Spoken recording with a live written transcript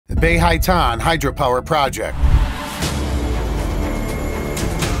Bayun Hydropower Project.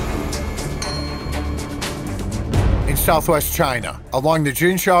 In southwest China, along the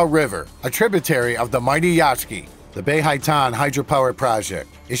Jinsha River, a tributary of the mighty Yangtze, the Bayun Hydropower Project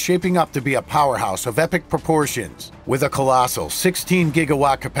is shaping up to be a powerhouse of epic proportions. With a colossal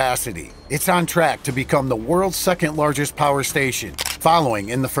 16-gigawatt capacity, it's on track to become the world's second largest power station, following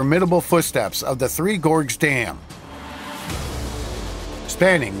in the formidable footsteps of the Three Gorges Dam.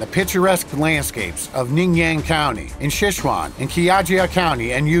 Spanning the picturesque landscapes of Mingyang County in Sichuan and Jiajia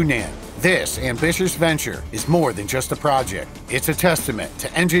County and Yunnan, this ambitious venture is more than just a project. It's a testament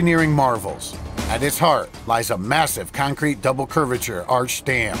to engineering marvels. At its heart lies a massive concrete double curvature arch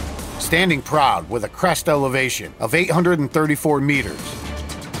dam, standing proud with a crest elevation of 834 meters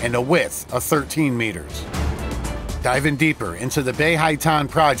and a width of 13 meters. Diving deeper into the Bayun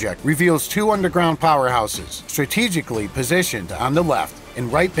project reveals two underground powerhouses strategically positioned on the left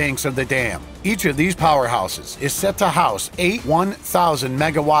and right banks of the dam. Each of these powerhouses is set to house 8 1,000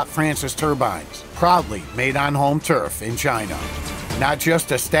 megawatt Francis turbines, proudly made on home turf in China. Not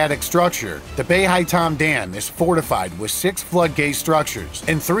just a static structure, the Bayun Dam is fortified with 6 floodgate structures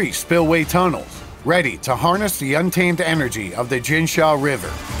and 3 spillway tunnels, ready to harness the untamed energy of the Jinsha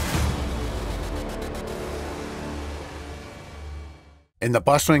River. In the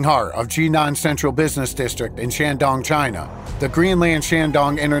bustling heart of Jinan Central Business District in Shandong, China, the Greenland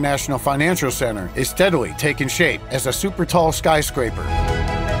Shandong International Financial Center is steadily taking shape as a super tall skyscraper.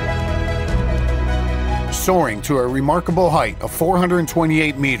 Soaring to a remarkable height of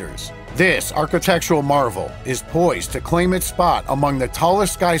 428 meters, this architectural marvel is poised to claim its spot among the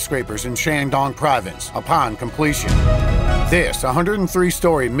tallest skyscrapers in Shandong Province upon completion. This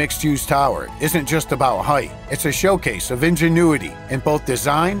 103-story mixed-use tower isn't just about height, it's a showcase of ingenuity in both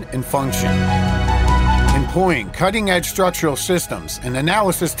design and function. Employing cutting-edge structural systems and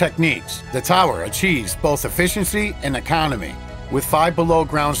analysis techniques, the tower achieves both efficiency and economy. With 5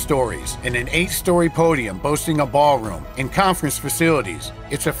 below-ground stories and an 8-story podium boasting a ballroom and conference facilities,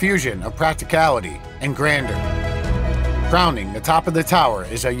 it's a fusion of practicality and grandeur. Crowning the top of the tower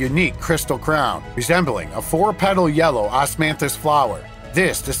is a unique crystal crown, resembling a 4-petal yellow osmanthus flower.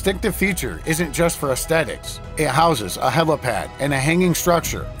 This distinctive feature isn't just for aesthetics. It houses a helipad and a hanging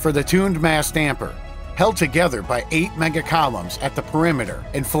structure for the tuned mast damper, held together by 8 mega columns at the perimeter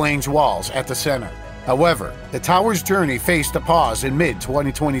and flange walls at the center. However, the tower's journey faced a pause in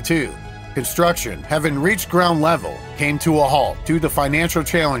mid-2022. Construction, having reached ground level, came to a halt due to financial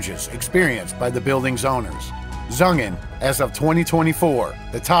challenges experienced by the building's owners. Zhengin, as of 2024,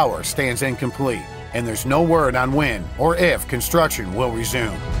 the tower stands incomplete, and there's no word on when or if construction will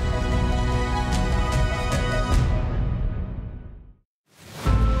resume.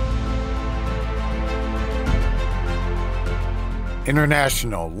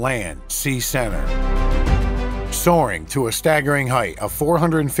 International Land Sea Center. Soaring to a staggering height of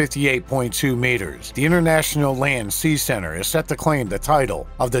 458.2 meters, the International Land Sea Center is set to claim the title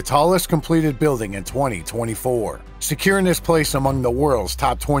of the tallest completed building in 2024, securing its place among the world's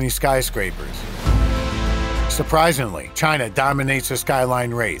top 20 skyscrapers. Surprisingly, China dominates the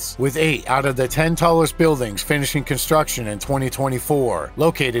skyline race, with 8 out of the 10 tallest buildings finishing construction in 2024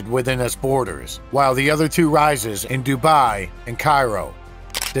 located within its borders, while the other 2 rises in Dubai and Cairo.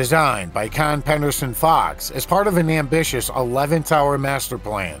 Designed by Con Penderson Fox as part of an ambitious 11-tower master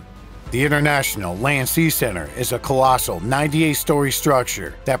plan, the International Land Sea Center is a colossal 98-story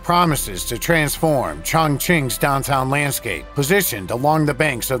structure that promises to transform Chongqing's downtown landscape, positioned along the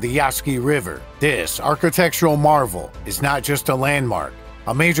banks of the Yangtze River. This architectural marvel is not just a landmark.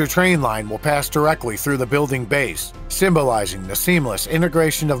 A major train line will pass directly through the building base, symbolizing the seamless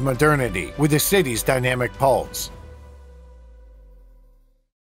integration of modernity with the city's dynamic pulse.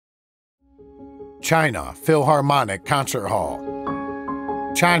 China Philarmonic Concert Hall.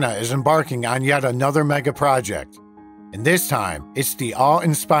 China is embarking on yet another mega project, and this time it's the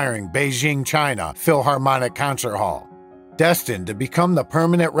awe-inspiring Beijing China Philharmonic Concert Hall. Destined to become the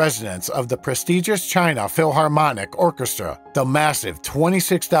permanent residence of the prestigious China Philharmonic Orchestra, the massive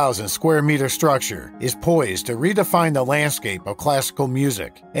 26,000 square meter structure is poised to redefine the landscape of classical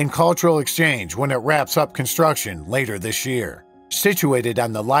music and cultural exchange when it wraps up construction later this year. Situated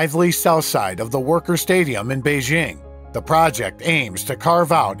on the lively south side of the Worker Stadium in Beijing, the project aims to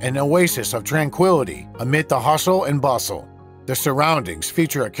carve out an oasis of tranquility amid the hustle and bustle. The surroundings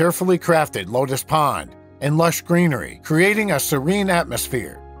feature a carefully crafted lotus pond and lush greenery, creating a serene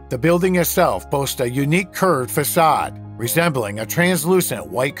atmosphere. The building itself boasts a unique curved facade, resembling a translucent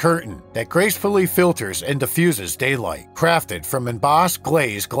white curtain that gracefully filters and diffuses daylight. Crafted from embossed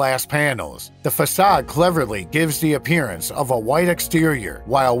glazed glass panels, the facade cleverly gives the appearance of a white exterior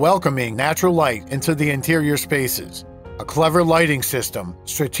while welcoming natural light into the interior spaces. A clever lighting system,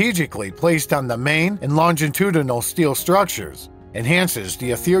 strategically placed on the main and longitudinal steel structures, enhances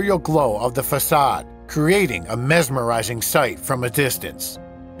the ethereal glow of the facade, creating a mesmerizing sight from a distance.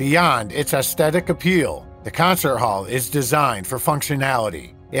 Beyond its aesthetic appeal, the concert hall is designed for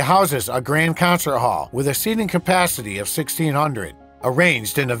functionality. It houses a grand concert hall with a seating capacity of 1,600,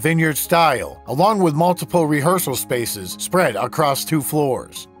 arranged in a vineyard style, along with multiple rehearsal spaces spread across 2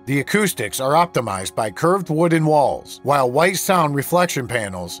 floors. The acoustics are optimized by curved wooden walls, while white sound reflection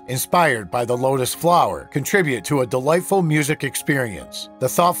panels, inspired by the lotus flower, contribute to a delightful music experience. The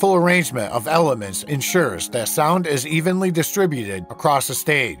thoughtful arrangement of elements ensures that sound is evenly distributed across the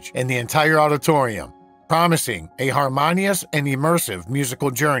stage and the entire auditorium, promising a harmonious and immersive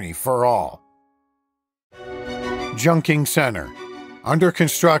musical journey for all. Jun King Center. Under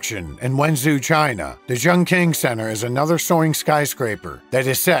construction in Wenzhou, China, the Jun King Center is another soaring skyscraper that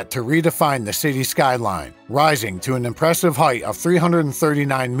is set to redefine the city skyline, rising to an impressive height of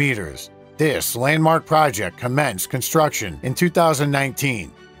 339 meters. This landmark project commenced construction in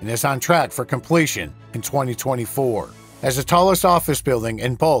 2019 and is on track for completion in 2024. As the tallest office building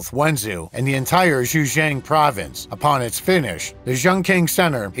in both Wenzhou and the entire Zhejiang province, upon its finish, the Jun King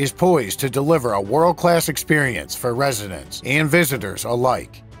Center is poised to deliver a world-class experience for residents and visitors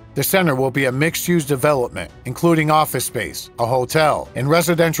alike. The center will be a mixed-use development, including office space, a hotel, and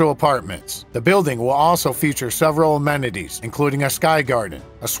residential apartments. The building will also feature several amenities, including a sky garden,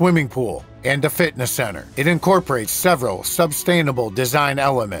 a swimming pool, and a fitness center. It incorporates several sustainable design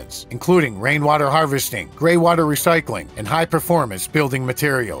elements, including rainwater harvesting, gray water recycling, and high-performance building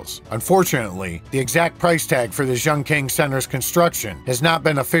materials. Unfortunately, the exact price tag for the Jun King Center's construction has not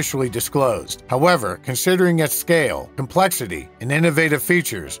been officially disclosed. However, considering its scale, complexity, and innovative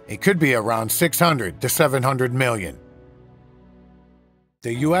features, it could be around 600 to 700 million.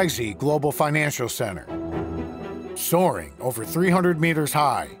 The UXE Global Financial Center. Soaring over 300 meters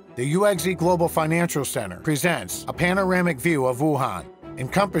high, the UXE Global Financial Center presents a panoramic view of Wuhan,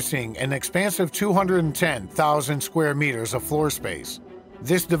 encompassing an expansive 210,000 square meters of floor space.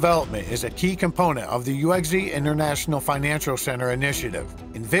 This development is a key component of the UXE International Financial Center initiative,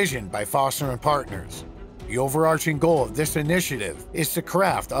 envisioned by Foster & Partners. The overarching goal of this initiative is to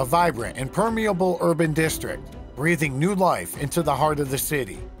craft a vibrant and permeable urban district, breathing new life into the heart of the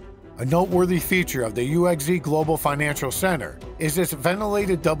city. A noteworthy feature of the UXE Global Financial Center is its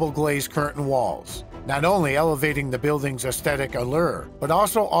ventilated double-glazed curtain walls, not only elevating the building's aesthetic allure, but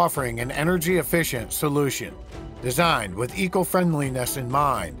also offering an energy-efficient solution. Designed with eco-friendliness in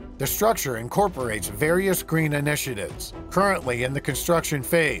mind, the structure incorporates various green initiatives. Currently in the construction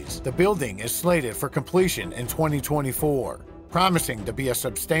phase, the building is slated for completion in 2024, promising to be a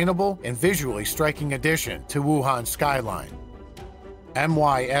sustainable and visually striking addition to Wuhan's skyline.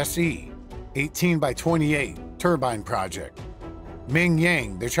 MYSE 18 by 28 Turbine Project.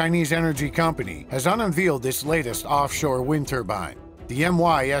 Mingyang, the Chinese energy company, has unveiled its latest offshore wind turbine, the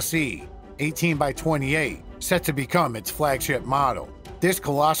MYSE 18 by 28, set to become its flagship model. This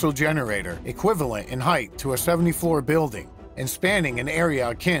colossal generator, equivalent in height to a 70-floor building and spanning an area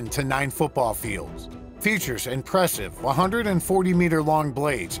akin to 9 football fields, features impressive 140-meter-long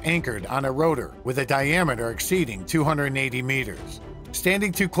blades anchored on a rotor with a diameter exceeding 280 meters.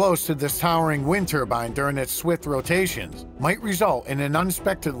 Standing too close to this towering wind turbine during its swift rotations might result in an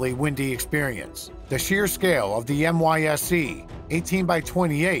unexpectedly windy experience. The sheer scale of the MYSE 18 by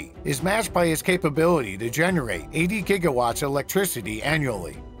 28 is matched by its capability to generate 80 gigawatts electricity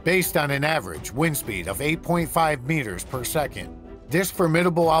annually, based on an average wind speed of 8.5 meters per second. This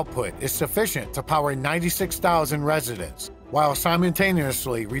formidable output is sufficient to power 96,000 residents, while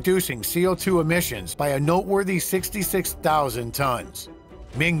simultaneously reducing CO2 emissions by a noteworthy 66,000 tons.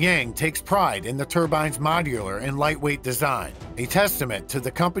 Mingyang takes pride in the turbine's modular and lightweight design, a testament to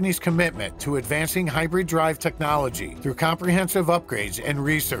the company's commitment to advancing hybrid drive technology through comprehensive upgrades and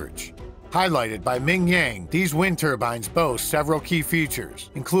research. Highlighted by Mingyang, these wind turbines boast several key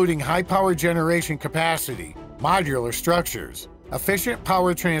features, including high power generation capacity, modular structures, efficient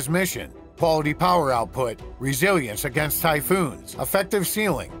power transmission, quality power output, resilience against typhoons, effective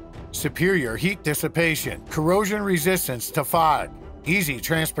sealing, superior heat dissipation, corrosion resistance to fog, easy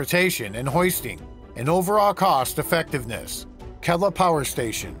transportation and hoisting, and overall cost effectiveness. Kella Power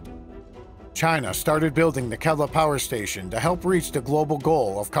Station. China started building the Kella Power Station to help reach the global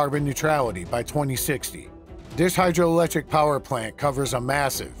goal of carbon neutrality by 2060. This hydroelectric power plant covers a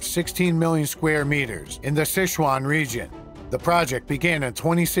massive 16 million square meters in the Sichuan region. The project began in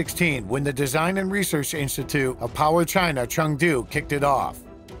 2016 when the Design and Research Institute of Power China Chengdu kicked it off.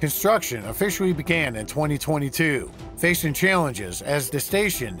 Construction officially began in 2022, facing challenges as the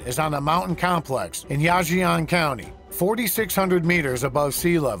station is on a mountain complex in Yajian County, 4,600 meters above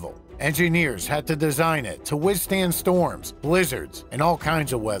sea level. Engineers had to design it to withstand storms, blizzards, and all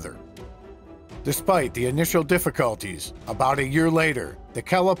kinds of weather. Despite the initial difficulties, about a year later, the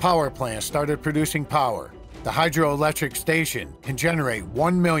Kella power plant started producing power. The hydroelectric station can generate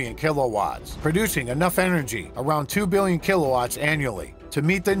 1 million kilowatts, producing enough energy, around 2 billion kilowatts annually, to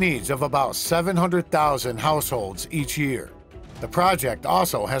meet the needs of about 700,000 households each year. The project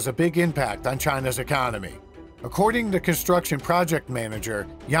also has a big impact on China's economy. According to construction project manager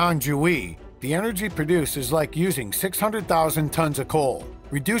Yang Jui, the energy produced is like using 600,000 tons of coal,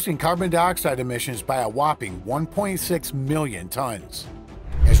 reducing carbon dioxide emissions by a whopping 1.6 million tons.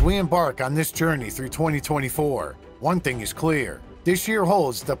 As we embark on this journey through 2024, one thing is clear. This year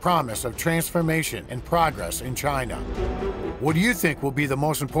holds the promise of transformation and progress in China. What do you think will be the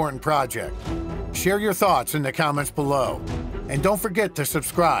most important project? Share your thoughts in the comments below. And don't forget to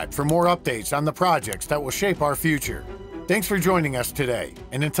subscribe for more updates on the projects that will shape our future. Thanks for joining us today,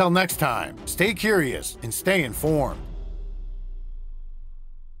 and until next time, stay curious and stay informed.